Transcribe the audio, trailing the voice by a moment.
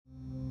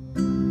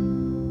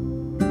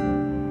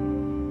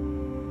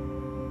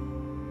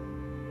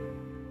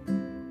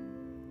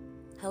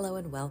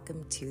and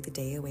welcome to the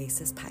Day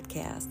Oasis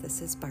podcast.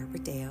 This is Barbara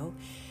Deo,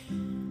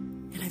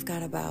 and I've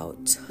got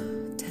about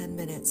 10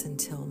 minutes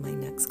until my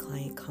next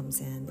client comes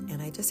in, and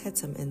I just had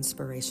some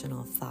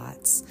inspirational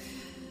thoughts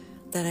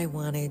that I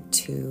wanted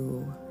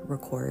to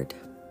record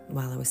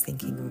while I was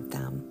thinking of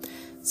them.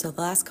 So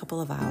the last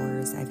couple of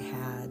hours, I've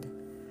had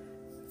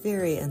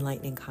very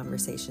enlightening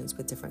conversations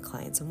with different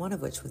clients, and one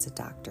of which was a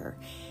doctor,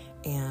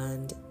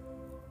 and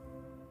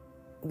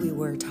we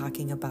were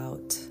talking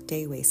about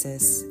Day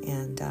Oasis,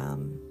 and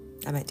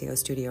I'm at Deo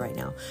Studio right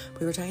now.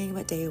 We were talking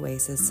about Day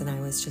Oasis, and I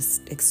was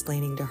just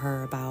explaining to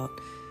her about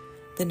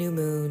the new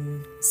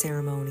moon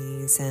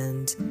ceremonies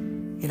and,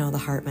 the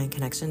heart-mind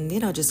connection,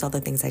 just all the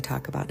things I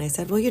talk about. And I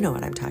said, well, you know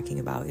what I'm talking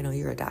about.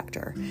 You're a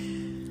doctor.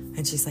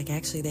 And she's like,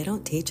 actually, they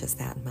don't teach us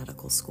that in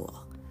medical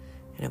school.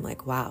 And I'm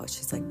like, wow.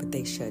 She's like, but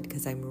they should,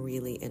 because I'm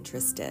really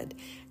interested.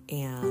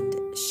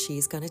 And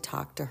she's going to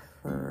talk to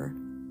her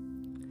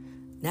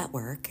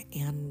network,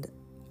 and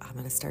I'm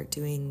going to start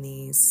doing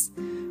these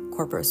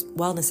corporate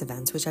wellness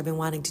events, which I've been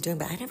wanting to do,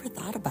 but I never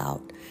thought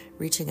about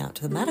reaching out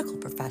to the medical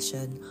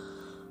profession.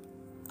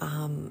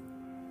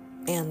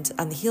 And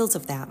on the heels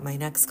of that, my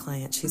next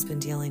client, she's been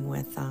dealing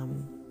with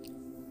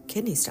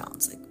kidney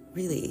stones, like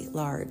really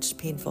large,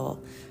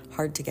 painful,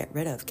 hard to get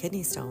rid of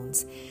kidney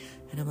stones.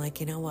 And I'm like,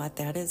 you know what?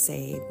 That is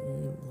a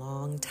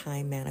long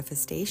time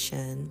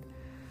manifestation.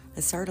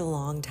 It started a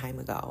long time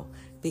ago,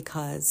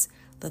 because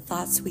the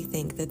thoughts we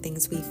think, the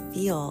things we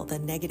feel, the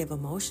negative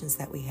emotions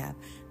that we have,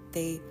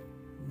 they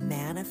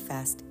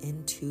manifest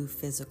into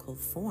physical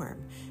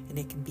form. And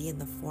it can be in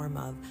the form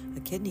of a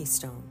kidney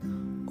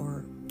stone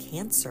or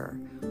cancer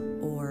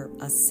or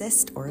a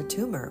cyst or a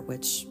tumor,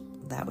 which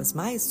that was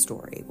my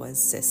story,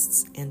 was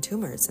cysts and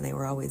tumors. And they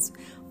were always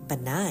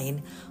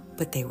benign,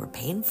 but they were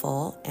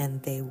painful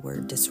and they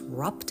were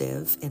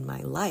disruptive in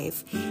my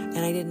life. And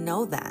I didn't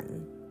know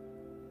then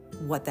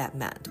what that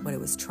meant, what it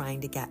was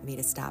trying to get me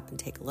to stop and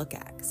take a look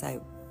at. Because I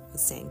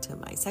was saying to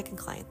my second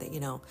client that,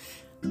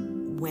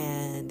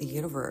 when the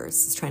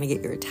universe is trying to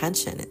get your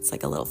attention, it's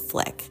like a little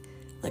flick,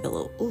 like a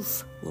little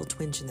oof, a little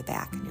twinge in the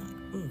back. And you're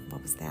like,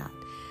 what was that?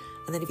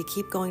 And then if you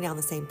keep going down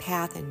the same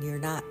path and you're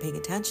not paying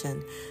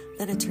attention,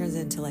 then it turns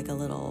into like a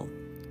little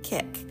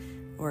kick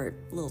or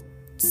a little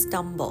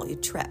stumble. You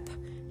trip.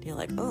 And you're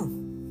like,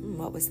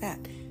 what was that?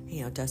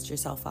 And, dust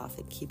yourself off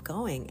and keep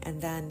going.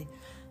 And then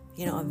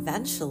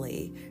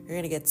eventually you're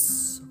going to get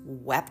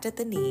swept at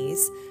the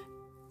knees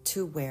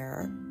to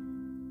where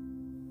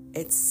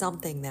it's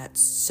something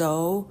that's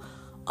so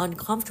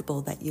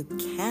uncomfortable that you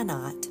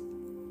cannot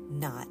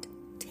not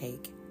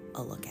take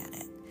a look at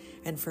it.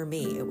 And for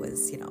me, it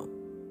was,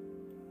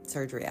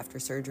 surgery after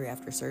surgery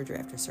after surgery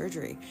after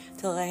surgery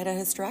till I had a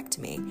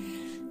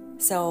hysterectomy.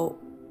 So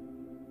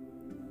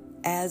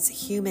as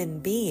human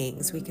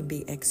beings, we can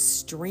be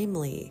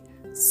extremely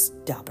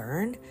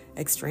stubborn,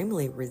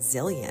 extremely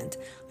resilient.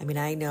 I mean,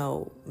 I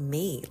know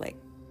me, like,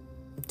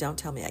 don't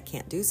tell me I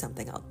can't do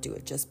something. I'll do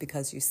it just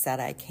because you said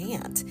I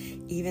can't.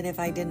 Even if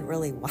I didn't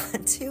really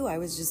want to, I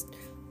was just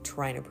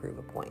trying to prove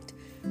a point.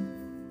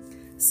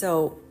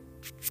 So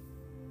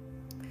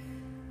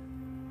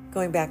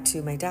going back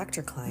to my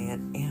doctor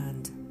client,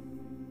 and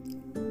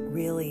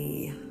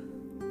really,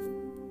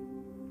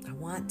 I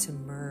want to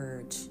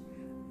merge,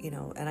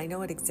 and I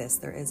know it exists.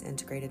 There is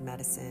integrated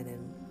medicine,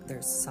 and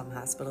there's some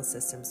hospital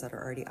systems that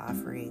are already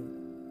offering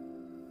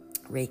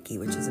Reiki,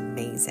 which is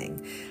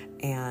amazing.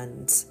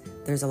 And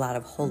there's a lot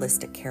of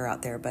holistic care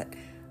out there. But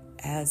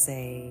as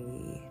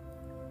a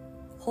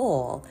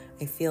whole,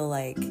 I feel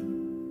like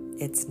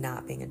it's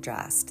not being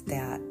addressed,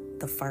 that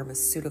the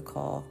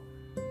pharmaceutical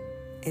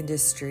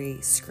industry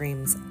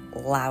screams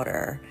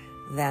louder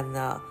than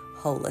the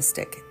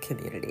holistic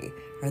community,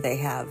 or they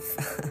have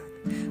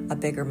a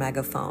bigger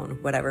megaphone,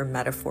 whatever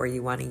metaphor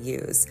you want to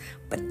use.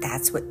 But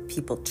that's what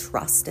people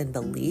trust and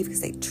believe,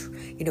 because they,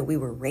 we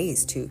were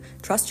raised to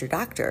trust your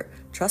doctor,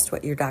 trust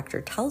what your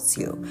doctor tells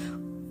you.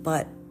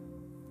 But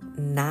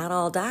not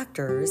all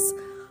doctors,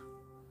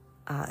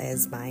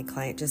 as my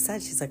client just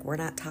said, she's like, we're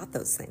not taught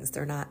those things.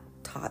 They're not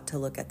taught to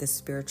look at the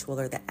spiritual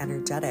or the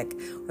energetic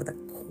or the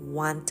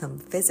quantum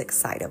physics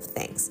side of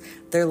things.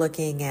 They're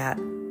looking at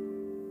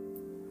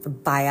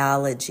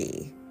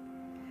biology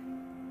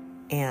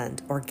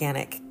and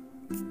organic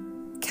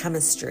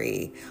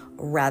chemistry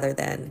rather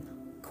than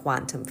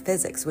quantum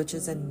physics, which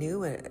is a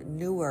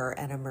newer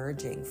and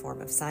emerging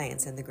form of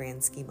science in the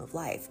grand scheme of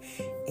life.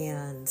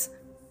 And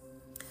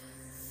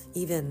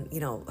even,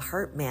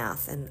 heart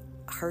math and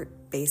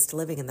heart-based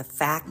living, and the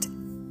fact,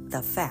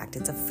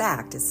 it's a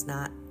fact, it's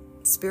not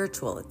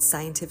spiritual. It's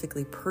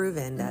scientifically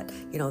proven that,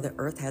 the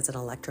earth has an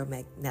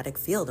electromagnetic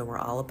field, and we're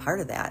all a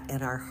part of that.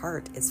 And our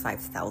heart is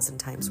 5,000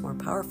 times more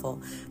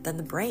powerful than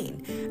the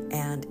brain.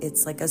 And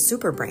it's like a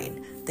super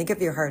brain. Think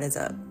of your heart as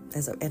a,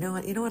 you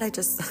know what I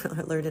just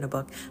learned in a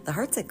book? The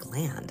heart's a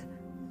gland.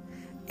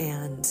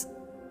 And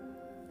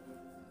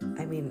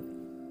I mean,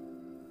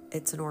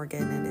 it's an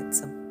organ and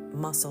it's a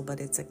muscle, but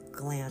it's a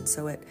gland.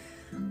 So it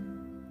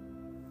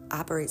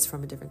operates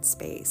from a different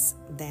space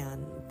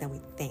than we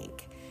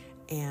think.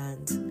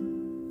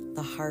 And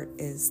the heart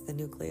is the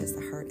nucleus,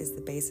 the heart is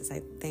the basis.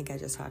 I think I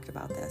just talked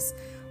about this.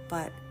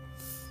 But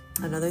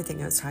another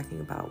thing I was talking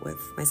about with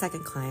my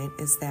second client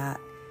is that,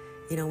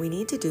 we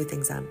need to do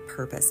things on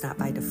purpose, not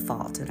by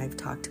default. And I've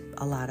talked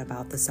a lot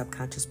about the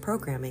subconscious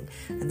programming,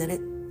 and then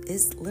it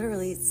is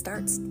literally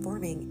starts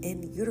forming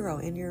in utero,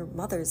 in your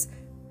mother's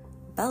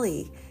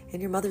belly, in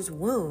your mother's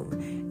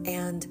womb.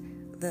 And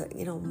the,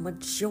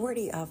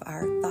 majority of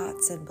our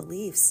thoughts and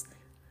beliefs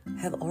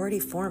have already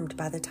formed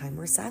by the time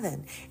we're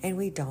 7, and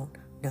we don't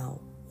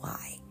know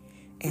why.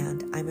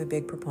 And I'm a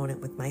big proponent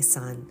with my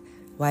son.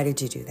 Why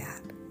did you do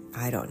that?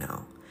 I don't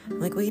know. I'm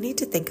like, well, you need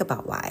to think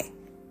about why.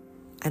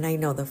 And I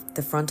know the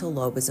frontal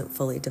lobe isn't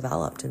fully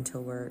developed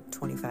until we're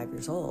 25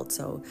 years old.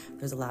 So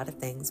there's a lot of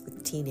things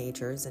with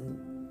teenagers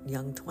and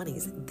young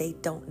 20s. They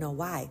don't know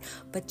why.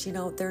 But,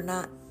 they're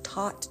not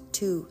taught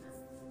to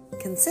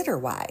consider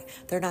why.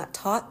 They're not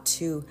taught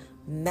to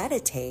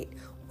meditate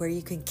where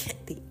you can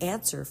get the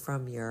answer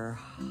from your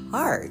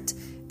heart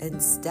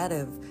instead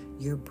of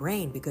your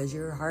brain, because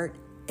your heart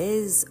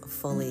is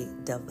fully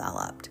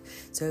developed.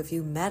 So if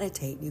you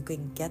meditate, you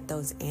can get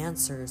those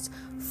answers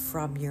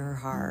from your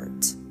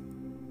heart.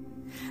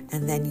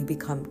 And then you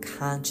become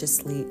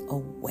consciously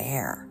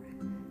aware.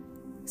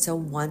 So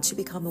once you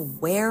become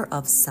aware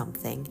of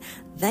something,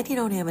 then you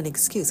don't have an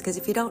excuse. Because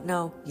if you don't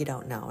know, you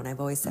don't know. And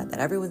I've always said that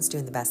everyone's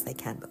doing the best they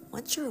can. But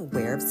once you're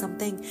aware of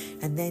something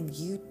and then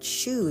you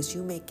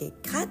make a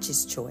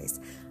conscious choice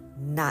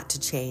not to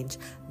change,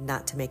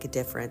 not to make a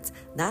difference,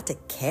 not to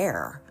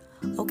care,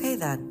 okay,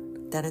 then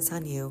it's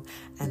on you.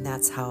 And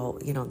that's how,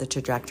 the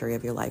trajectory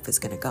of your life is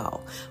going to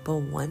go. But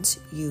once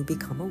you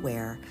become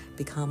aware,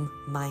 become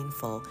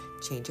mindful,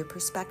 change your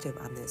perspective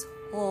on this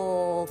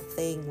whole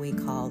thing we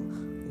call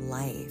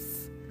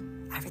life,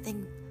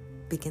 everything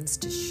begins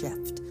to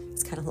shift.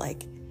 It's kind of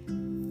like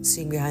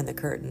seeing behind the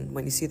curtain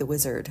when you see the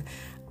wizard.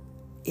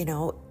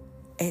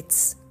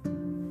 It's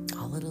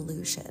all an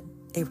illusion.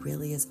 It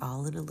really is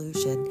all an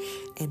illusion.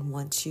 And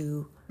once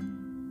you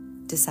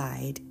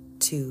decide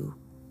to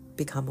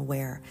become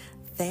aware,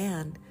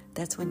 then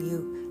that's when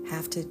you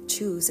have to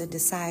choose and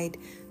decide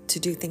to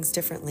do things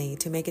differently,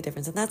 to make a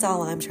difference. And that's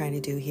all I'm trying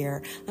to do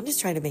here. I'm just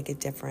trying to make a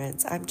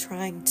difference. I'm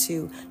trying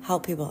to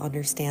help people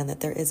understand that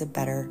there is a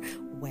better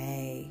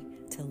way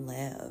to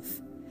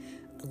live,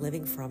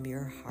 living from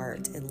your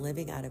heart and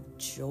living out of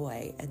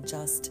joy and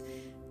just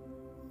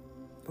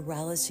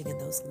relishing in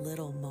those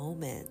little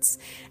moments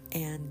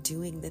and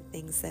doing the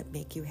things that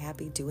make you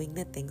happy, doing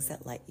the things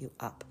that light you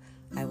up.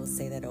 I will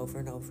say that over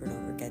and over and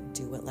over again.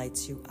 Do what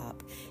lights you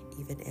up,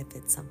 even if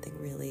it's something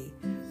really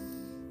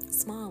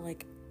small,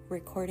 like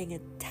recording a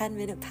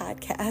 10-minute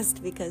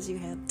podcast because you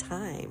have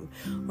time,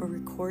 or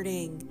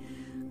recording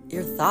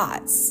your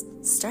thoughts.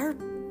 Start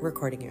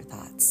recording your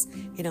thoughts.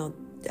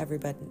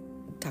 Everybody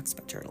talks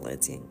about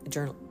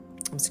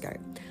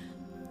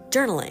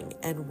journaling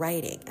and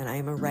writing, and I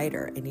am a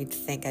writer, and you'd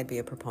think I'd be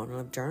a proponent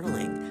of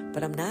journaling,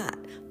 but I'm not.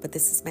 But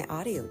this is my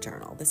audio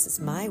journal. This is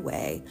my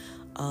way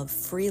of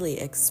freely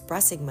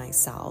expressing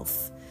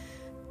myself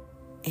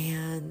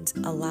and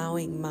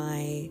allowing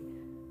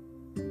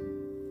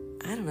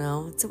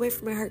it's a way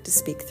for my heart to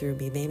speak through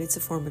me. Maybe it's a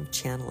form of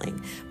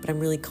channeling, but I'm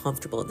really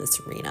comfortable in this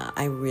arena.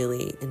 I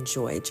really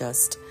enjoy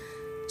just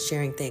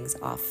sharing things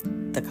off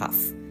the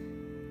cuff.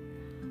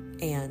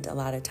 And a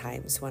lot of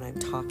times when I'm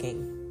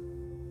talking,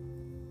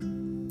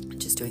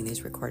 just doing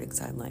these recordings,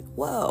 I'm like,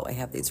 whoa, I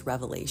have these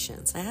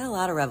revelations. And I had a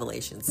lot of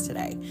revelations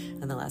today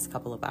in the last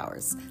couple of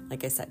hours.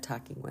 Like I said,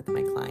 talking with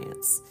my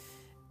clients.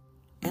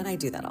 And I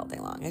do that all day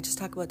long. I just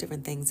talk about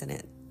different things, and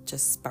it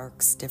just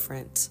sparks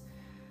different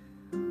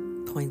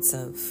points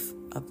of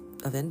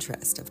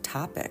interest, of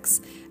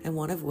topics, and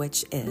one of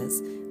which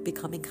is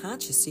becoming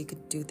conscious so you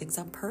can do things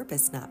on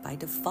purpose, not by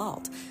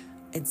default.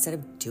 Instead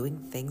of doing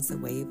things the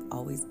way you've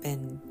always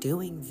been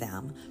doing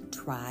them,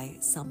 try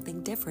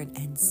something different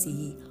and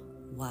see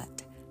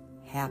what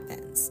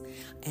happens.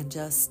 And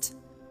just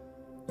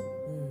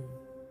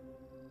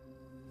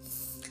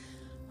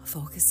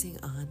focusing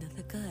on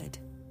the good.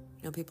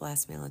 People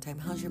ask me all the time,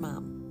 how's your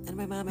mom? And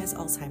my mom has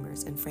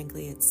Alzheimer's, and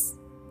frankly, it's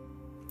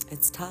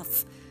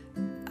tough.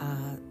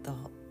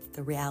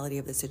 The reality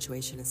of the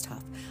situation is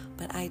tough.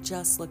 But I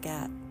just look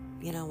at,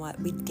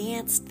 we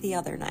danced the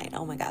other night.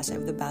 Oh my gosh, I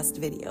have the best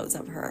videos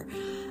of her.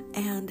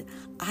 And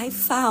I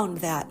found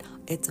that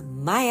it's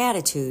my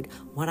attitude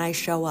when I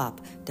show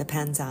up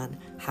depends on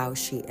how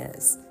she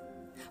is.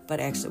 But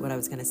actually what I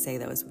was going to say,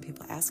 though, is when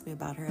people ask me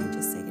about her, I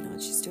just say,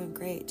 she's doing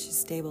great. She's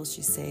stable.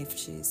 She's safe.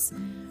 She's,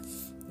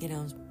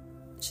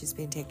 she's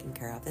being taken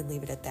care of, and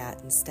leave it at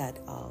that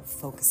instead of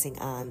focusing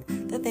on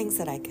the things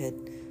that I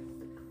could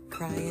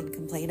cry and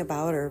complain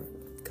about, or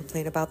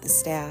complain about the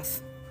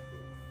staff.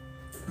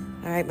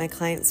 All right, my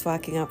client's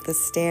walking up the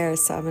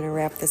stairs, so I'm going to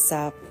wrap this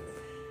up.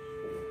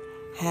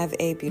 Have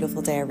a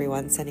beautiful day,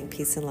 everyone. Sending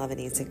peace and love and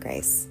ease and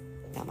grace.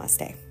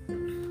 Namaste.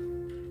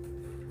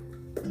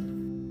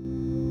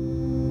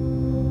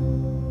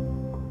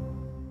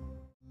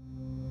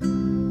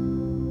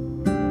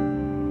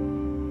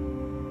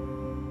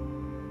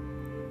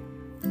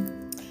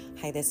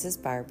 Hi, this is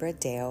Barbara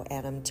Deo,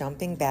 and I'm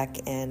jumping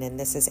back in, and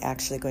this is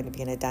actually going to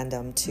be an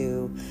addendum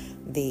to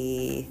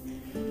the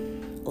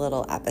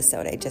little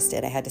episode I just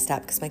did. I had to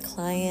stop because my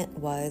client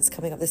was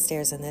coming up the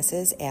stairs, and this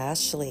is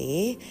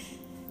Ashley.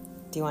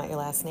 Do you want your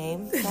last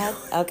name, Dad?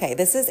 Okay,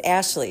 this is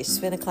Ashley. She's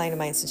been a client of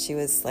mine since she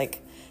was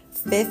like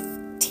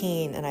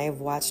 15, and I have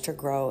watched her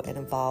grow and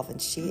evolve,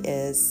 and she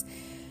is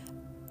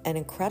an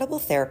incredible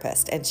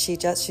therapist. And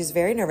she's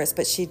very nervous,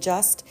 but she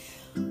just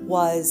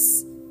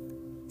was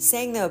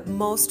saying the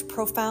most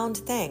profound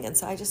thing, and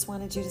so I just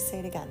wanted you to say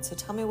it again. So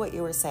tell me what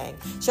you were saying.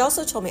 She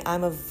also told me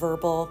I'm a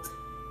verbal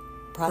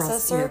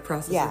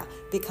processor. Yeah,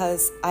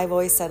 because I've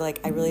always said, like,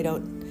 I really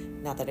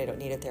don't, not that I don't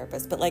need a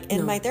therapist, but like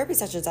in my therapy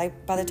sessions,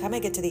 by the time I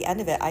get to the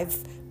end of it, I've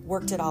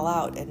worked it all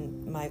out,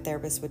 and my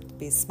therapist would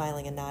be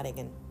smiling and nodding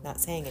and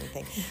not saying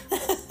anything.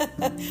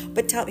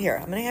 But tell me, here,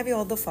 I'm going to have you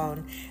hold the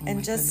phone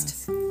and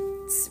just,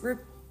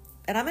 and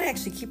I'm going to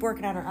actually keep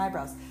working on her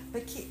eyebrows,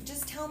 but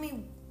just tell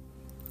me,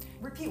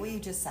 repeat what you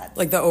just said.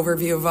 Like the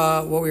overview of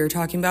what we were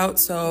talking about.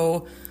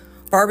 So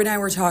Barb and I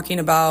were talking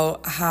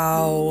about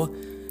how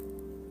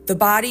the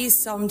body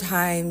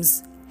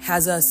sometimes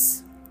has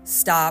us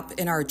stop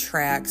in our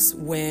tracks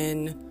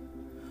when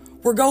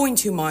we're going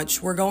too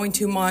much.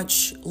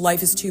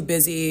 Life is too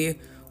busy.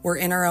 We're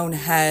in our own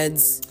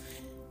heads.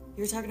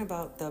 You're talking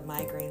about the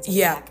migraines and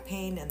the back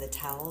pain and the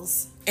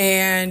towels.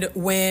 And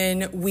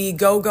when we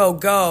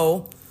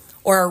go,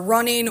 or are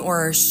running,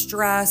 or are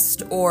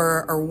stressed,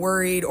 or are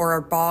worried, or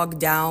are bogged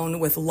down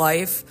with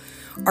life,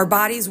 our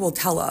bodies will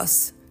tell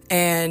us.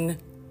 And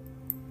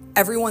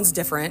everyone's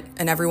different,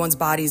 and everyone's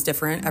body's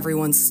different.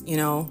 Everyone's,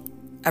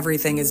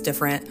 everything is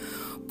different.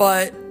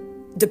 But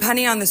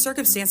depending on the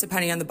circumstance,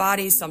 depending on the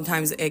body,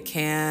 sometimes it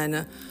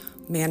can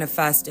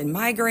manifest in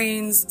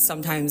migraines.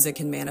 Sometimes it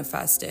can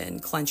manifest in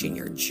clenching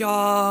your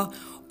jaw,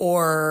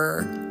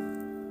 or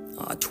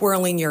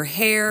twirling your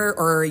hair,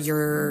 or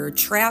your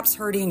traps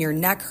hurting, your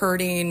neck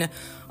hurting,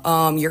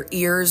 your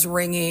ears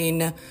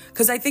ringing.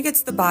 Because I think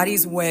it's the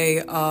body's way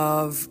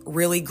of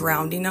really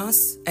grounding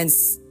us and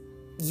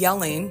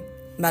yelling,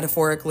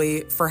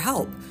 metaphorically, for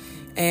help,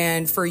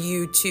 and for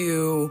you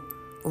to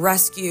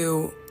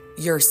rescue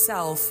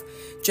yourself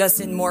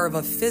just in more of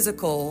a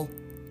physical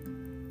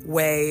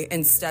way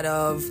instead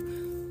of,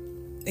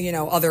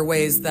 other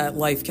ways that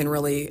life can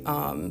really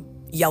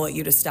yell at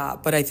you to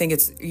stop. But I think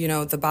it's,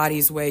 the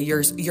body's way,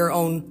 your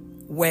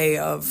own way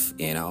of,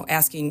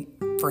 asking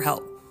for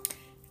help.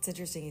 It's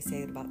interesting you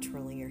say it about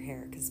twirling your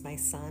hair, because my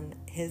son,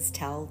 his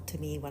tell to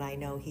me when I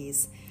know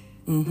he's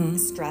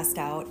stressed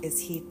out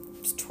is he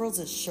twirls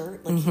his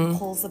shirt, like he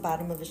pulls the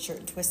bottom of his shirt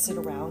and twists it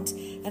around.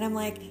 And I'm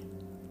like,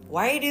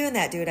 why are you doing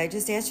that, dude? I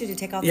just asked you to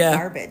take out the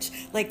garbage.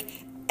 Like,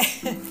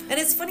 and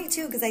it's funny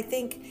too, because I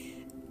think,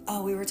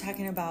 we were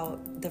talking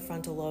about the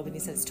frontal lobe, and you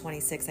said it's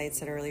 26. I had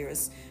said earlier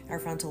our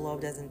frontal lobe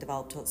doesn't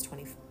develop till it's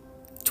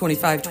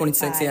 25,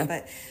 26,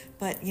 yeah.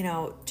 But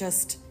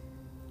just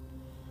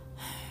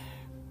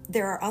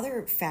there are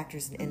other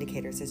factors and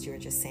indicators, as you were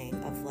just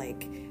saying, of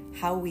like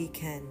how we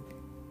can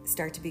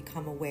start to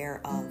become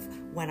aware of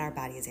when our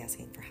body is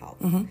asking for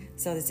help.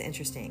 So it's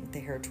interesting,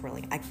 the hair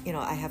twirling.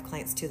 I have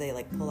clients too, they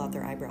like pull out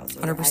their eyebrows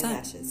or 100%. their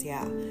eyelashes.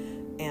 Yeah.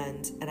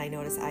 And I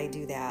notice I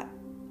do that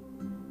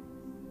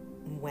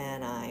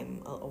when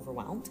I'm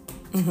overwhelmed.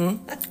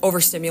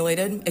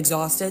 Overstimulated,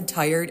 exhausted,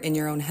 tired, in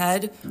your own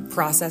head,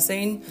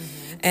 processing.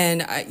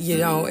 And,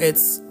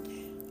 it's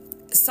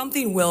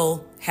something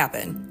will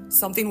happen.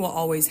 Something will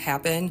always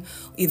happen.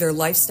 Either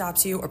life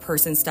stops you, a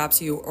person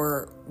stops you,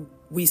 or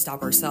we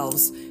stop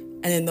ourselves.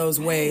 And in those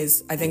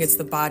ways, I think it's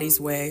the body's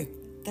way.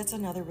 That's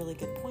another really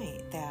good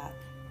point.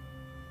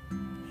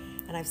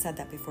 And I've said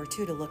that before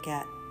too, to look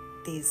at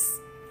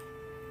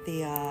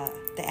the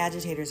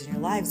agitators in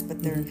your lives,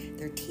 but they're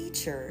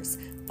teachers.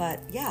 But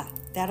yeah,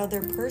 that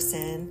other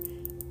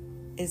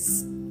person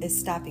is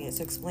stopping it.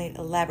 So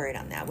elaborate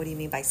on that. What do you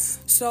mean by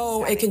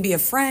stopping? It can be a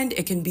friend,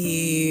 it can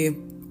be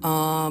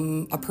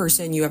a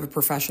person you have a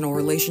professional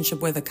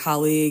relationship with, a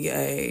colleague,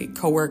 a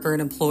coworker, an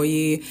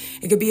employee.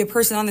 It could be a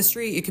person on the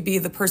street. It could be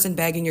the person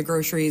bagging your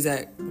groceries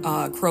at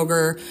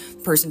Kroger,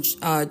 person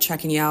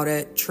checking you out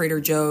at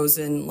Trader Joe's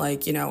and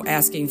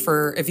asking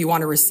for if you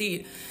want a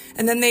receipt.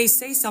 And then they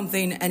say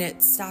something and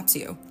it stops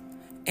you.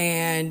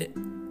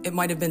 And it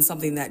might have been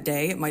something that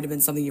day. It might have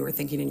been something you were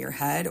thinking in your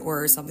head,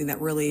 or something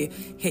that really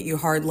hit you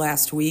hard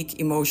last week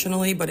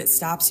emotionally, but it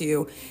stops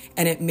you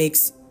and it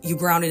makes you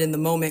grounded in the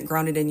moment,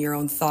 grounded in your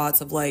own thoughts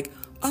of like,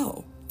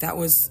 oh, that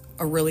was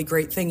a really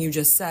great thing you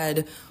just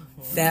said.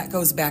 That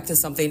goes back to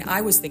something I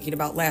was thinking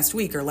about last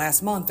week or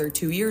last month or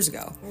 2 years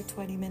ago. Or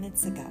 20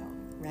 minutes ago,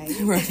 right?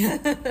 Right. Yeah,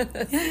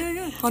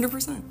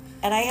 100%.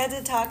 And I had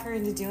to talk her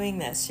into doing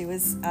this. She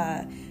wasn't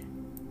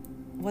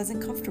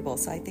comfortable,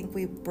 so I think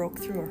we broke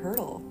through a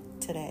hurdle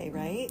today,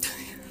 right?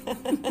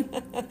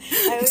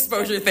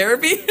 Exposure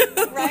therapy?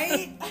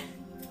 Right?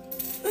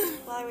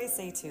 Well, I always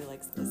say too,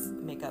 like this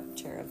makeup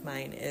chair of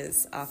mine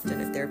is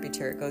often a therapy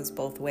chair. It goes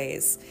both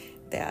ways,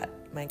 that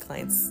my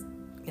clients,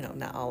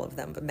 not all of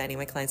them, but many of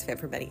my clients have had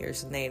for many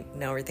years, and they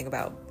know everything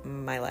about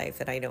my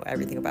life, and I know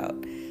everything about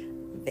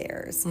of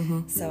theirs.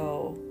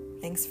 So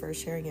thanks for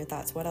sharing your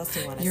thoughts. What else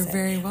do you want to say? You're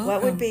very welcome.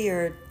 What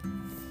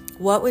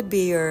would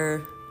be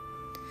your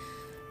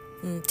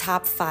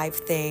top 5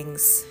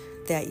 things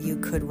that you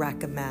could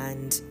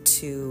recommend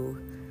to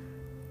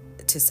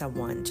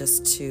someone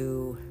just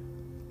to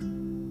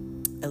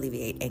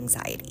alleviate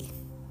anxiety?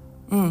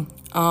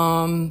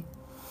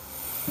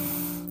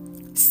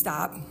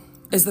 Stop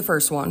is the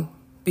first one,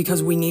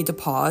 because we need to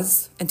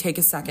pause and take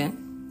a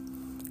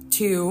second.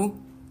 2,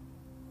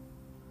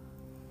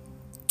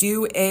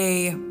 do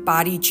a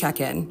body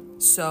check-in.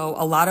 So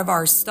a lot of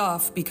our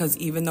stuff, because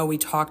even though we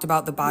talked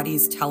about the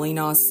body's telling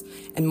us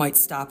and might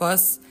stop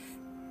us,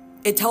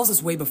 it tells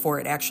us way before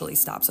it actually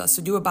stops us.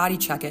 So do a body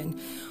check-in.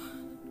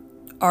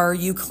 Are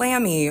you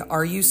clammy?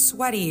 Are you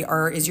sweaty?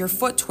 Is your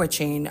foot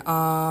twitching?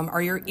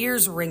 Are your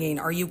ears ringing?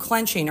 Are you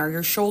clenching? Are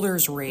your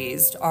shoulders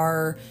raised?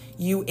 Are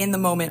you in the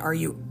moment? Are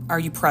you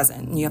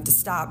present? And you have to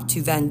stop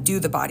to then do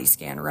the body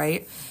scan,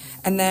 right?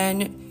 And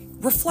then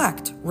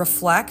reflect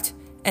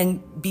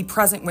and be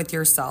present with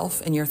yourself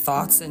and your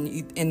thoughts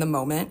and in the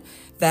moment.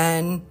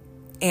 Then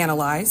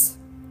analyze,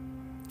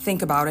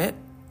 think about it,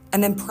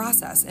 and then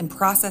process. And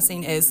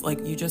processing is,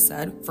 like you just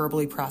said,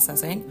 verbally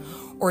processing.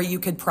 Or you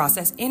could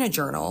process in a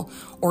journal,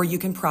 or you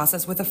can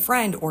process with a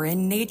friend, or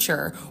in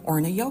nature, or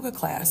in a yoga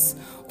class,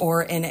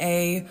 or in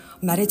a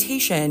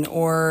meditation,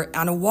 or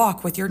on a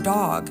walk with your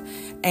dog.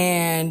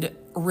 And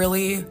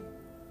really,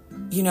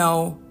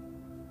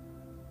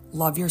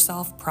 love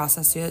yourself,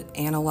 process it,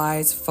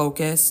 analyze,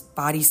 focus,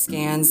 body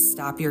scans,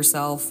 stop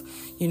yourself,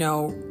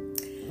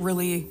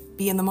 really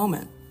be in the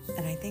moment.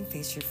 And I think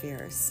face your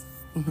fears.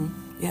 Mm-hmm.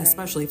 Yeah, right.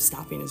 Especially if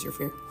stopping is your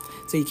fear.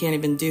 So you can't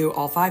even do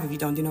all 5 if you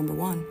don't do number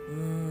 1.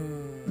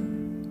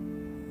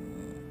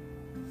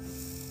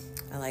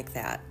 I like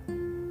that.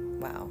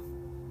 Wow.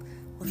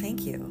 Well,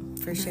 thank you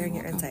for sharing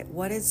your insight.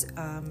 What is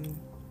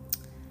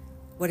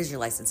your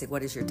licensing?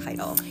 What is your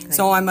title?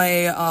 I'm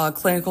a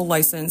clinical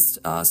licensed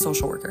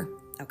social worker.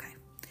 Okay.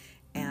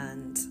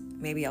 And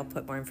maybe I'll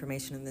put more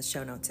information in the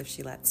show notes if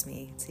she lets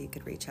me, so you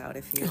could reach out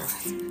if you're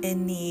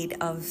in need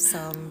of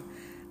some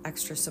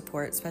extra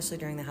support, especially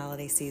during the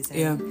holiday season.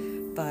 Yeah.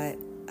 But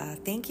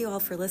thank you all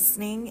for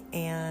listening,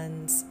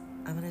 and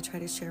I'm going to try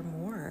to share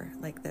more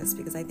like this,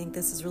 because I think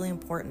this is really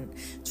important.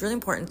 It's really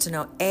important to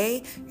know,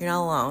 A, you're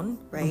not alone,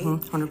 right?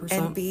 100%.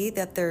 And B,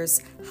 that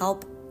there's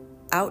help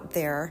out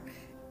there,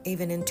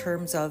 even in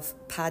terms of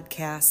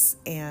podcasts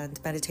and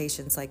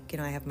meditations. Like,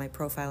 I have my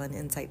profile in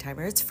Insight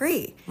Timer. It's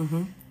free.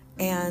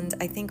 And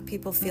I think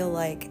people feel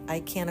like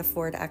I can't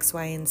afford X,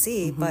 Y, and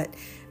Z, but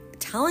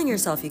telling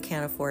yourself you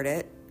can't afford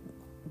it,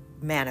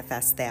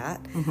 manifest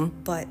that.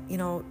 But,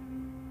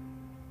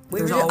 we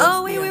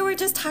were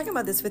just talking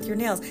about this with your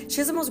nails. She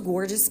has the most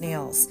gorgeous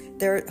nails.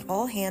 They're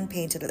all hand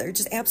painted. They're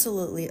just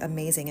absolutely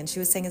amazing. And she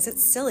was saying, is it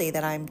silly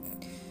that I'm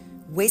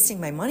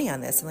wasting my money on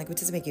this? I'm like, what,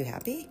 does it make you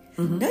happy?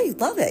 No, you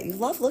love it. You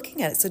love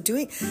looking at it. So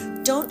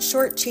don't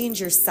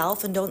shortchange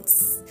yourself, and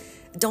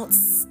don't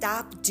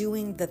stop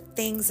doing the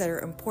things that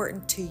are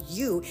important to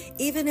you,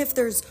 even if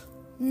there's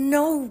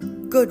no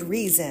good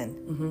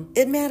reason.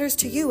 It matters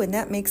to you, and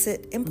that makes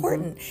it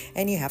important.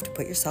 And you have to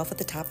put yourself at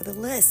the top of the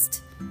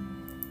list,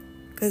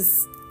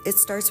 because it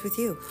starts with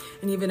you.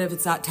 And even if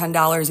it's not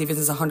 $10, even if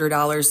it's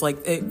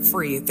 $100,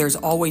 free, there's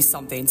always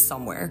something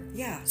somewhere.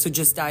 Yeah. So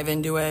just dive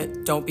into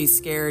it. Don't be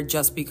scared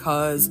just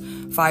because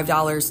 $5, $10,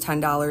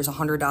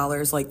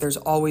 $100, there's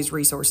always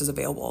resources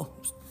available.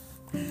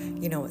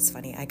 You know what's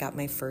funny? I got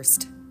my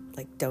first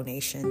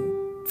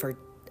donation for...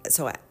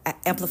 So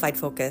Amplified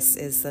Focus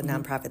is the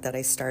nonprofit that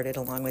I started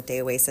along with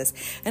Day Oasis.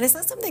 And it's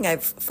not something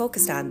I've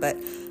focused on, but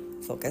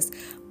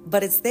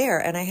it's there.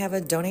 And I have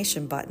a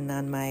donation button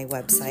on my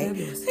website.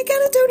 I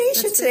got a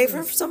donation today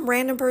from some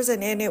random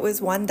person, and it was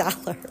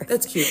 $1.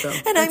 That's cute, though.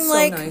 And That's I'm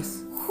like,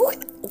 nice.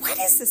 what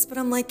is this? But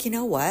I'm like, you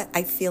know what?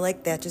 I feel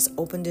like that just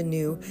opened a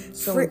new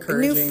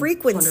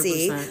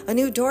frequency, 100%. A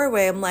new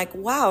doorway. I'm like,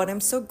 wow. And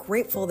I'm so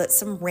grateful that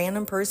some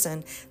random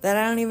person that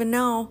I don't even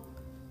know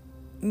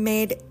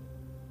made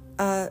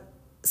a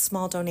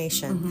small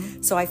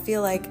donation. So I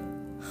feel like,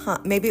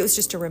 maybe it was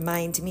just to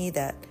remind me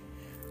that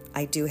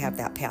I do have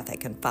that path I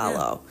can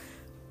follow. Yeah.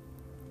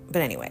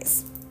 But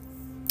anyways,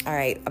 all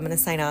right, I'm going to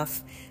sign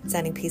off,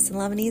 sending peace and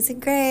love and ease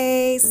and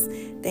grace.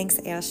 Thanks,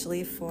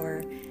 Ashley,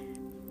 for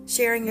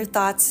sharing your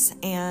thoughts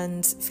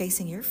and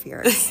facing your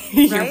fears.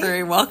 You're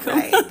very welcome.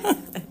 Right. All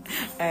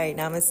right,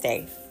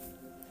 namaste.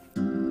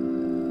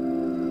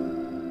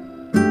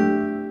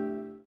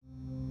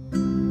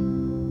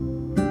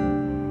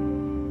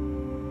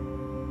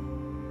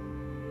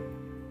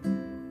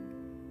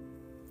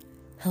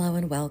 Hello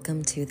and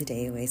welcome to the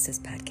Day Oasis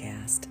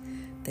podcast.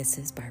 This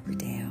is Barbara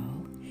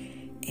Dale,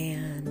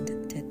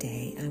 and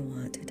today I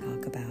want to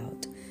talk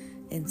about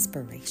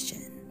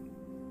inspiration.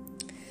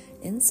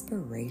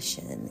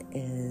 Inspiration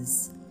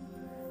is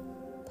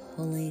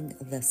pulling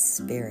the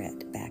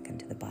spirit back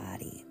into the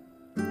body.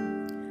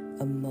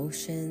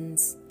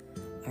 Emotions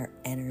are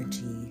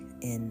energy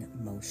in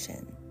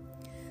motion.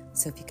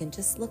 So if you can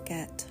just look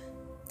at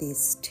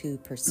these two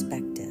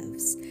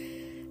perspectives,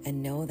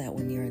 And know that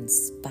when you're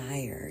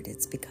inspired,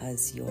 it's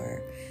because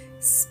your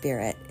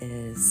spirit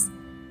is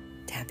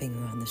tapping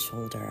you on the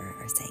shoulder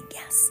or saying,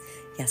 yes,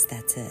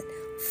 that's it.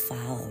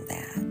 Follow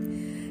that.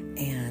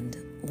 And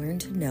learn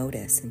to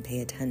notice and pay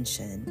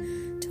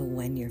attention to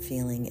when you're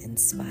feeling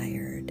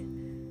inspired.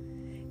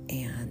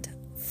 And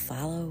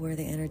follow where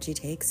the energy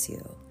takes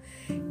you.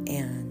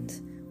 And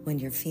when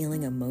you're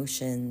feeling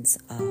emotions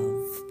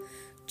of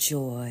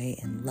joy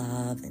and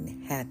love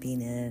and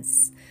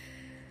happiness,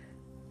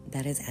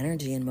 that is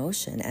energy in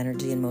motion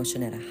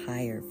at a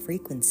higher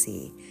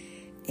frequency.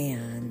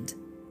 And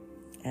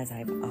as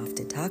I've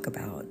often talked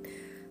about,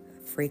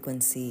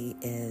 frequency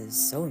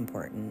is so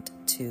important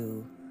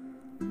to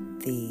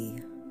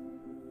the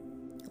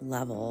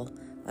level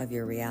of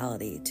your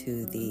reality,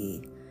 to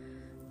the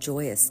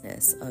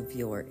joyousness of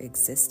your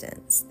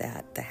existence,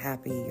 that the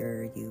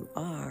happier you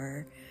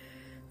are,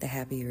 the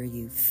happier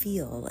you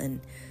feel.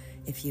 And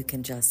if you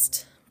can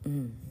just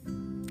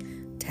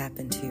tap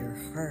into your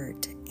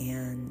heart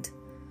and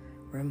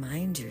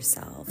remind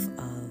yourself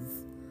of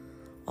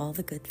all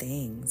the good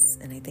things.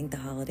 And I think the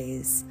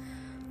holidays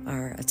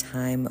are a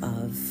time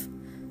of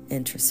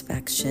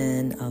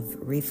introspection, of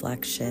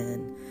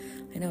reflection.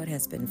 I know it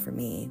has been for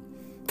me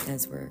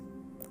as we're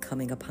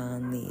coming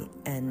upon the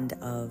end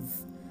of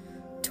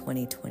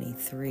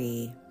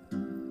 2023.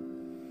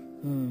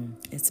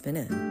 It's been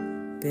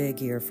a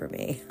big year for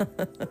me.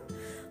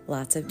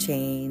 Lots of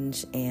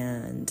change,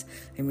 and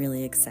I'm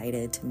really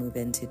excited to move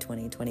into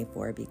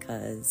 2024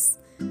 because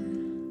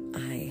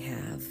I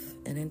have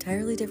an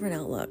entirely different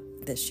outlook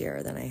this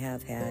year than I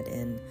have had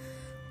in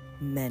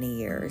many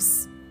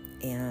years.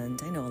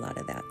 And I know a lot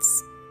of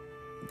that's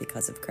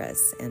because of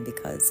Chris and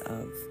because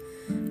of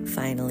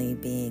finally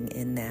being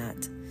in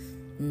that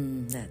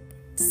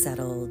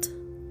settled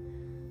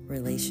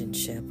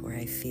relationship where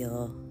I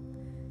feel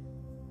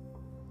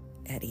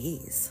at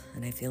ease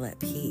and I feel at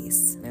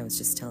peace. And I was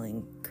just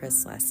telling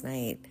Chris last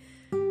night,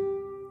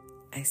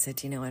 I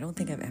said, I don't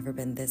think I've ever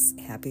been this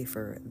happy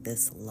for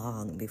this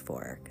long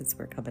before, because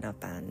we're coming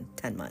up on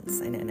 10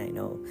 months. And I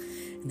know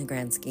in the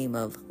grand scheme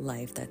of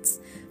life, that's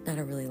not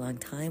a really long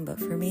time, but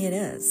for me it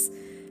is,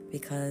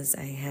 because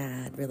I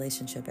had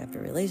relationship after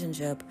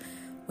relationship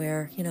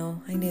where,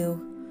 I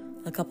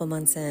knew a couple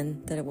months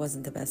in that it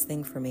wasn't the best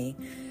thing for me.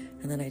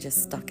 And then I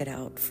just stuck it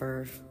out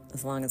for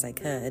as long as I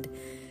could.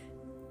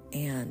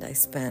 And I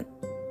spent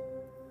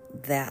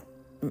that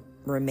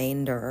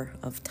remainder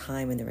of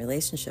time in the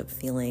relationship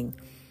feeling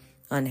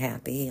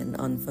unhappy and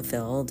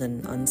unfulfilled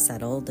and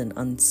unsettled and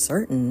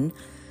uncertain,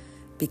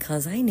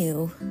 because I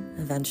knew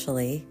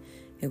eventually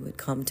it would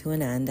come to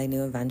an end. I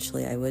knew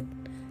eventually I would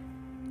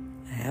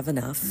have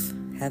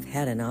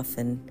had enough,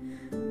 and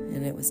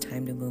it was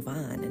time to move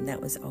on. And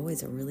that was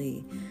always a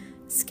really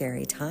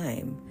scary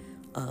time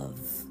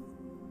of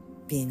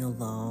being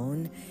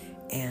alone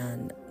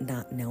and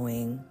not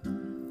knowing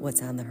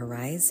what's on the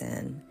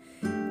horizon.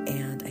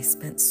 And I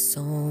spent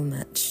so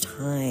much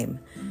time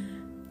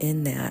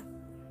in that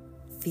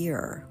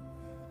fear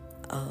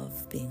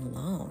of being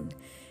alone.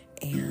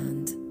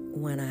 And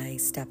when I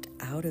stepped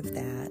out of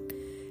that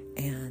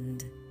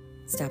and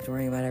stopped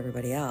worrying about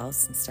everybody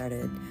else and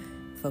started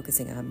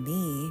focusing on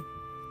me,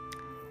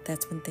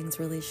 that's when things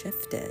really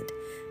shifted.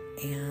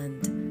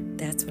 And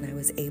that's when I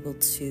was able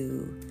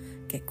to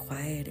get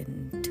quiet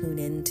and tune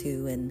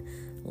into and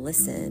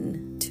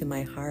listen to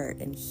my heart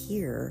and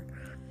hear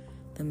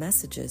the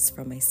messages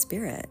from my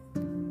spirit,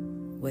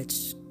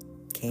 which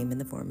came in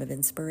the form of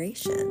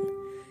inspiration.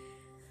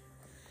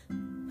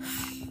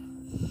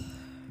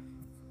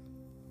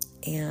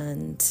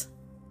 And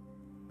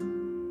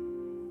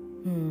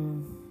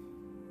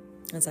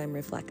as I'm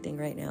reflecting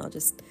right now,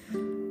 just,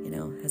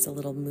 as a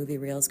little movie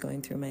reels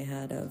going through my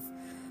head of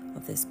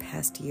this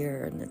past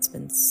year, and it's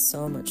been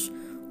so much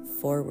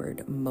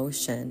forward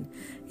motion,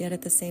 yet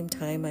at the same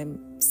time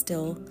I'm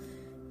still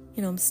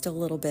a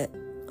little bit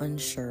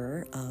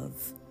unsure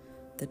of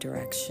the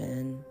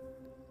direction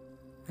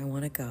I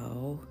want to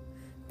go,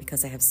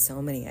 because I have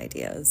so many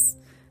ideas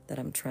that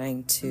I'm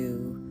trying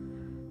to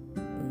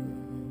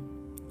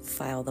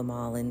file them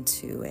all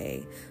into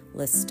a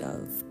list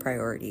of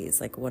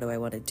priorities. Like, what do I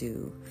want to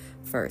do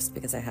first?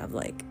 Because I have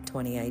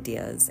 20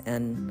 ideas,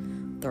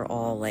 and they're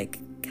all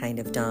kind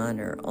of done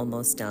or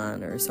almost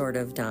done or sort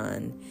of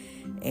done.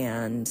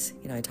 And,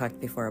 I talked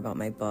before about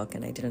my book,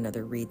 and I did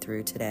another read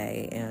through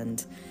today,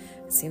 and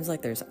it seems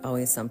like there's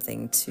always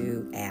something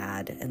to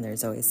add and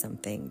there's always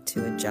something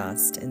to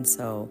adjust. And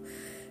so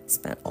I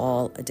spent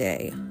all a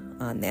day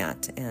on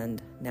that,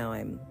 and now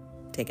I'm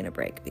taking a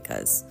break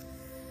because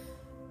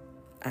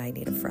I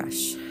need a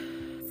fresh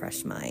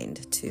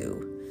mind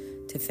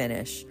to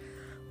finish.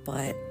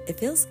 But it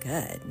feels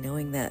good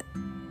knowing that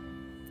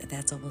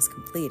that's almost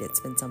complete. It's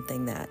been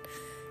something that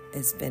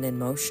has been in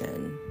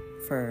motion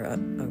for a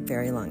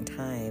very long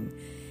time,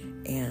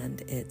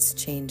 and it's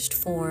changed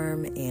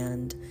form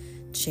and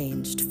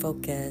changed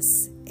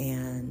focus.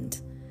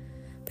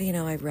 But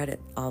I've read it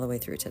all the way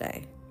through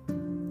today,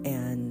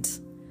 and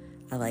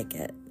I like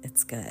it.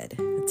 It's good.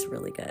 It's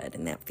really good.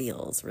 And that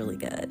feels really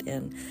good.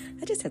 And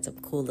I just had some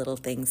cool little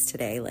things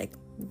today. Like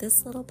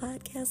this little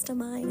podcast of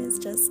mine is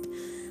just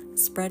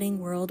spreading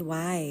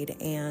worldwide.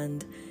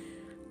 And,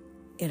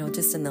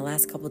 just in the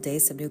last couple of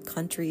days, some new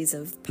countries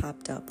have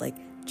popped up, like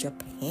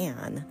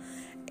Japan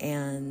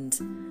and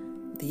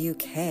the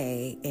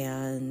UK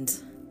and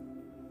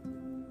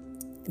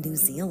New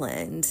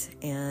Zealand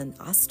and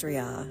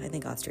Austria. I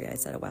think Austria I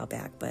said a while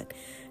back, but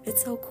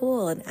it's so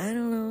cool. And I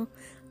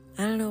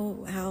don't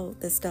know how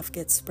this stuff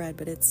gets spread,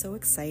 but it's so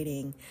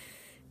exciting.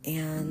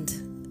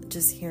 And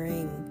just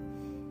hearing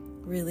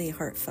really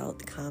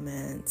heartfelt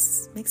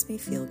comments makes me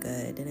feel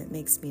good, and it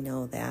makes me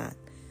know that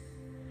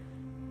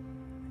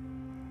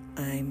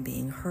I'm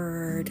being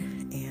heard,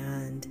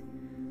 and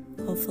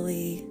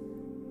hopefully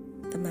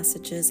the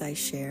messages I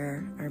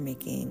share are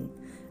making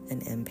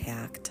an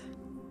impact,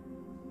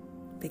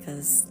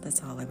 because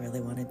that's all I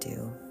really want to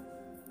do,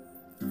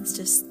 is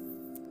just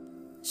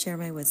share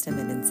my wisdom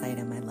and insight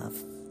and my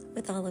love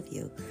with all of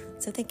you.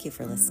 So thank you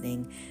for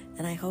listening,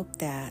 and I hope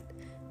that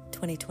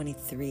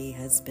 2023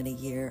 has been a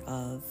year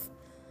of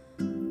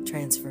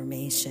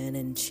transformation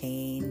and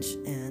change,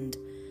 and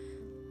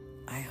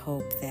I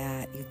hope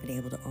that you've been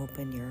able to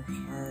open your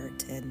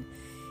heart and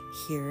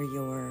hear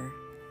your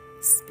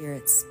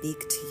spirit speak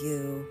to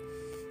you.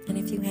 And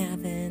if you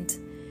haven't,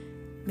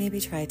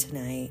 maybe try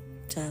tonight.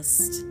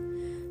 Just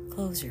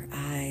close your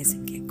eyes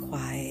and get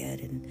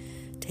quiet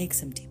and take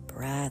some deep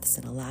breaths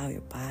and allow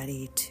your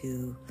body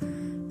to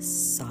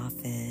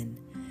soften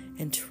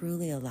and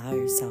truly allow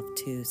yourself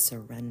to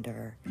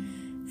surrender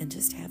and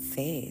just have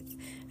faith.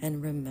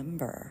 And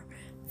remember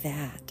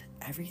that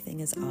everything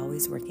is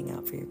always working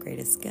out for your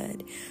greatest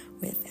good.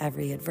 With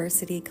every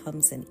adversity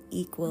comes an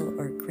equal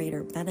or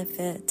greater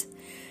benefit,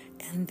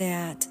 and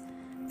that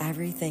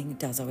everything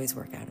does always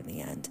work out in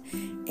the end.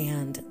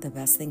 And the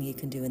best thing you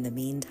can do in the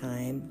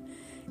meantime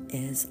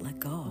is let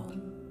go.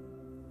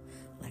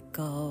 Let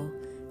go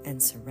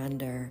and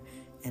surrender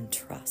and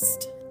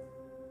trust.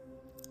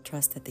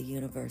 Trust that the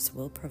universe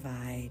will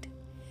provide.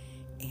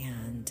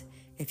 And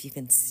if you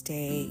can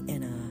stay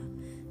in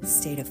a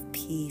state of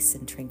peace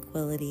and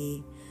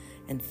tranquility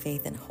and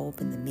faith and hope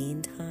in the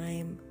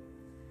meantime,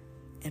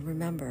 and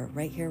remember,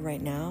 right here,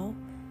 right now,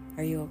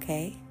 are you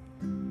okay?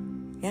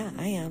 Yeah,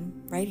 I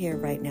am. Right here,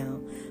 right now,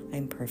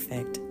 I'm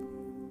perfect.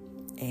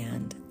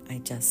 And I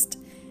just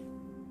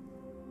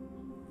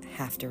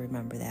have to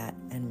remember that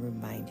and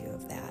remind you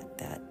of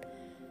that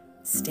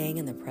staying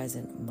in the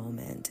present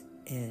moment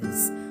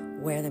is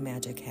where the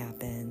magic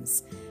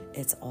happens.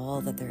 It's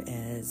all that there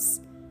is.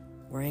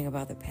 Worrying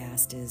about the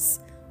past is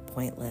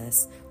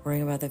pointless.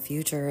 Worrying about the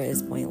future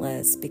is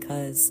pointless,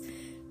 because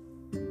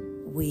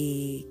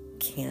we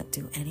can't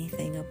do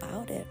anything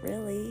about it,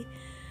 really.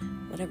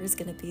 Whatever's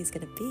going to be is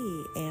going to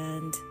be.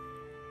 And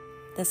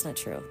that's not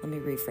true. Let me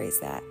rephrase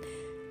that.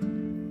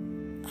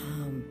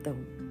 The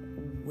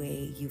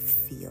way you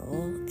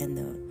feel and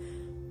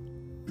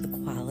the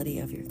quality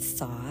of your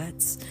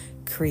thoughts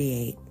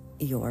create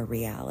your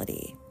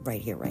reality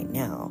right here, right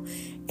now.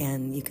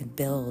 And you can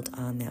build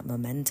on that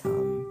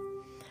momentum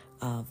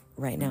of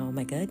right now, am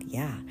I good?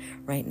 Yeah.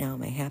 Right now,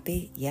 am I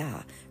happy?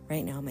 Yeah.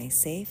 Right now, am I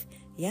safe?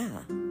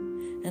 Yeah.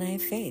 And I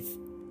have faith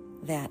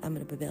that I'm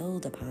going to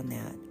build upon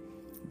that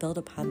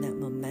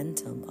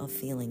momentum of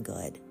feeling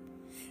good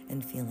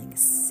and feeling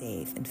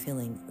safe and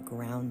feeling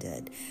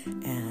grounded,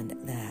 and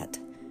that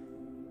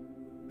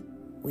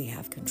we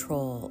have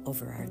control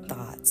over our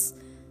thoughts,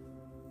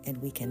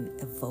 and we can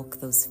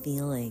evoke those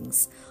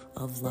feelings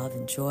of love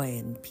and joy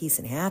and peace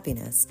and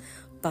happiness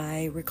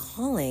by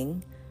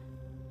recalling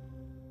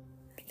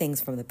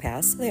things from the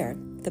past.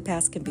 The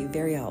past can be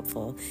very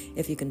helpful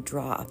if you can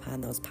draw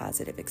upon those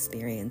positive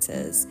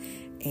experiences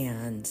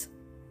and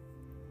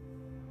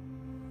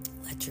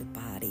let your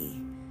body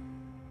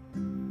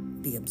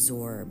be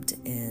absorbed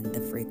in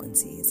the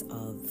frequencies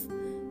of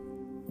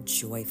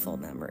joyful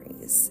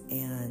memories,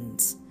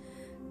 and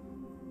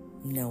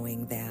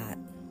knowing that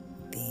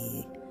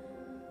the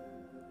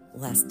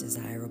less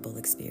desirable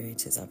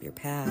experiences of your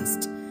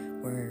past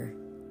were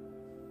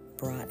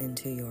brought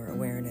into your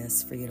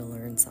awareness for you to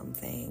learn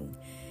something.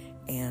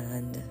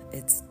 And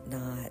it's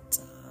not,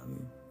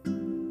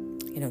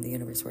 the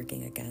universe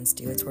working against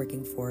you. It's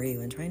working for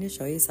you and trying to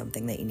show you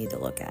something that you need to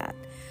look at.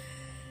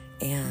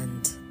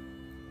 And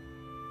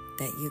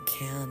that you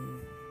can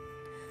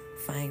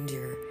find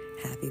your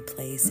happy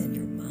place in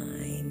your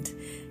mind.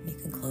 And you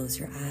can close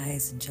your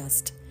eyes and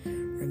just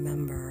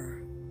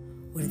remember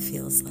what it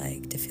feels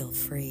like to feel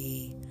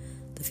free,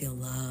 to feel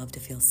loved, to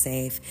feel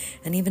safe,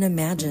 and even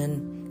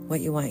imagine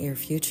what you want your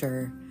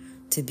future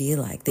to be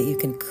like, that you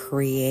can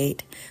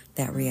create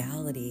that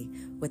reality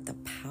with the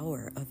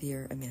power of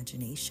your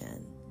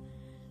imagination.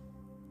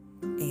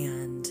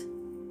 And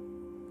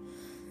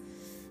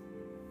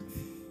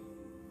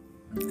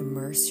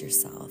immerse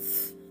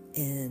yourself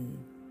in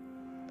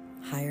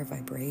higher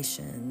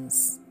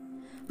vibrations,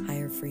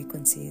 higher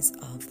frequencies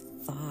of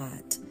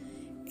thought,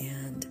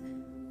 and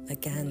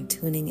again,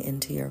 tuning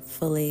into your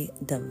fully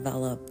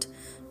developed,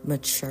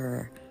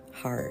 mature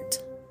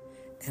heart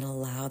and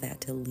allow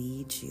that to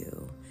lead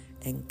you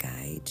and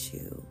guide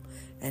you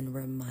and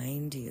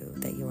remind you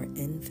that you are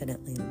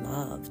infinitely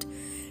loved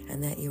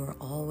and that you are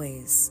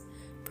always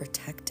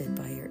protected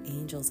by your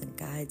angels and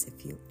guides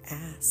if you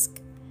ask.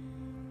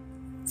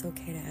 It's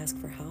okay to ask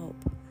for help.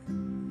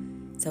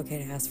 It's okay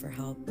to ask for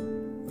help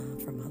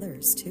from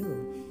others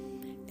too.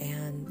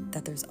 And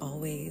that there's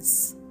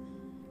always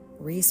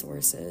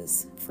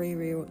resources, free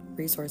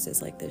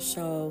resources like this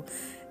show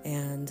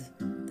and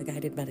the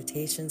guided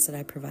meditations that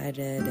I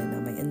provided and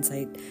on my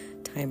Insight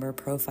Timer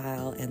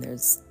profile. And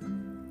there's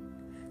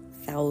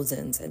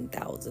thousands and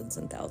thousands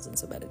and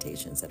thousands of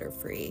meditations that are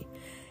free.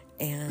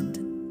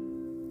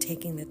 And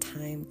taking the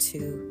time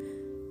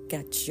to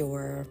get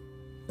your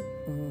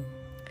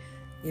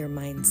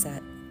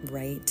mindset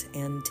right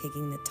and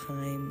taking the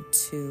time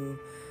to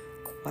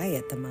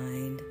quiet the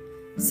mind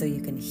so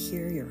you can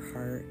hear your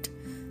heart,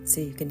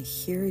 so you can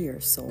hear your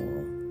soul,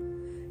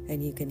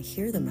 and you can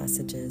hear the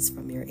messages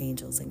from your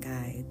angels and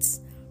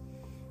guides,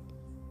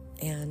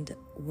 and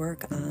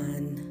work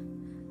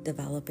on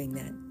developing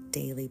that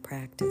daily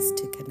practice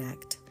to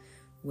connect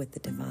with the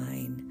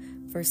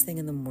divine. First thing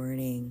in the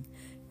morning,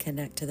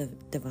 connect to the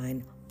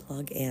divine,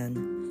 plug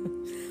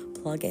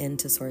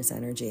into source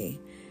energy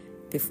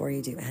before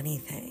you do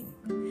anything,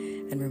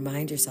 and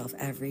remind yourself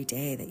every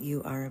day that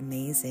you are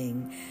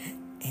amazing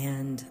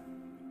and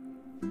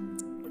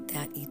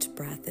that each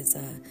breath is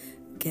a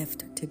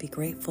gift to be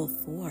grateful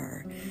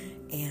for.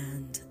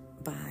 And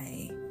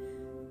by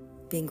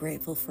being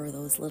grateful for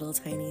those little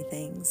tiny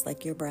things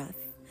like your breath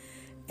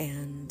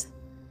and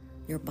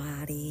your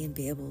body, and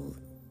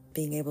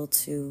being able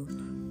to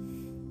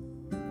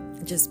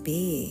just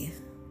be,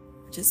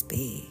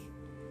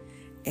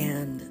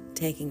 and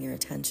taking your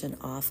attention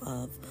off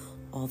of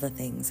all the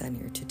things on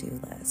your to-do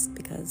list,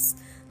 because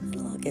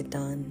it'll all get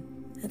done.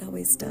 It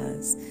always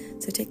does.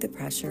 So take the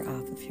pressure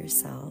off of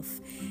yourself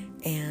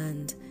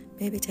and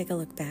maybe take a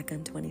look back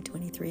on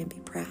 2023 and be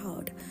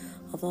proud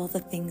of all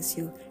the things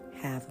you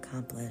have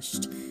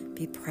accomplished.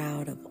 Be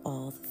proud of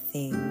all the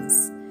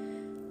things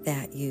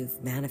that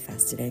you've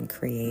manifested and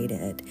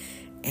created,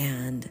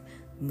 and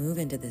move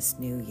into this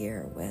new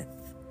year with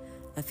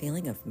a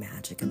feeling of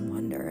magic and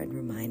wonder, and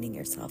reminding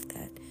yourself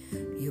that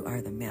you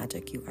are the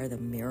magic, you are the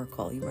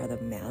miracle, you are the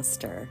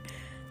master.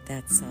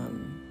 That's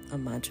a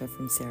mantra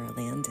from Sarah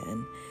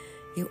Landon.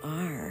 You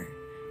are.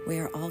 We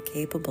are all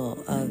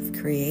capable of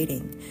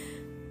creating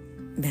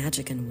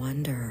magic and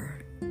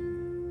wonder.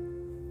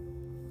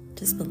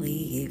 Just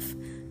believe.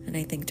 And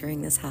I think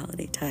during this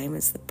holiday time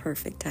is the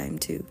perfect time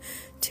to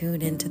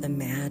tune into the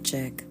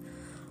magic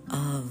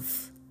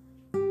of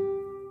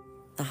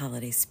the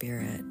holiday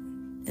spirit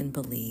and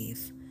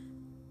believe.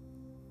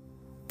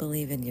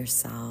 Believe in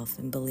yourself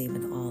and believe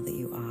in all that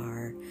you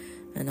are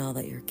and all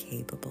that you're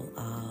capable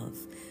of,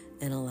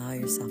 and allow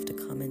yourself to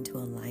come into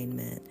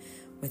alignment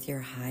with your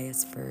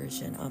highest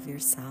version of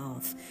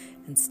yourself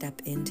and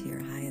step into your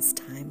highest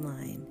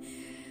timeline.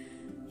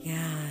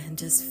 Yeah, and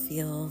just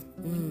feel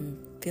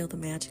the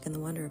magic and the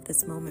wonder of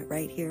this moment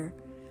right here,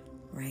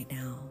 right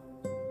now.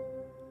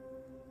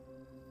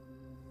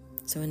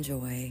 So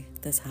enjoy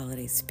this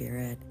holiday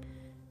spirit.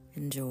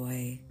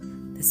 Enjoy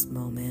this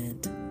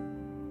moment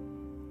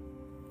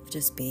of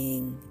just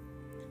being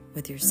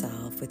with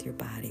yourself, with your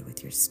body,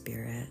 with your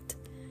spirit,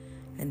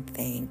 and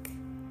thank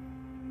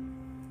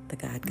the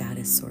God,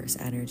 Goddess, Source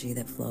energy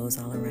that flows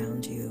all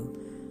around you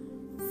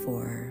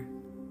for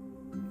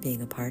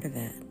being a part of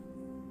it.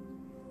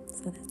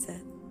 So that's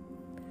it.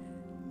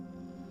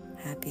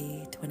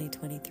 Happy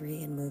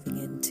 2023 and moving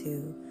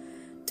into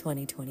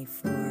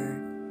 2024.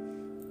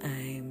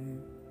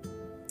 I'm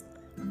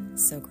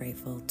so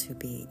grateful to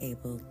be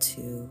able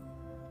to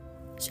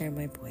share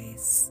my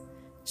voice,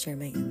 share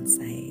my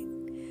insight,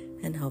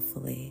 and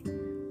hopefully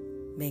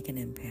make an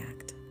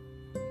impact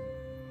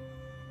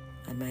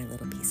on my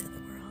little piece of the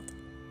world.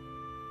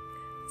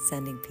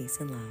 Sending peace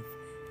and love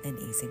and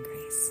ease and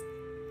grace.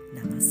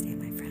 Namaste,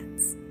 my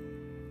friends.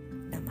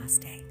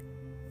 Namaste.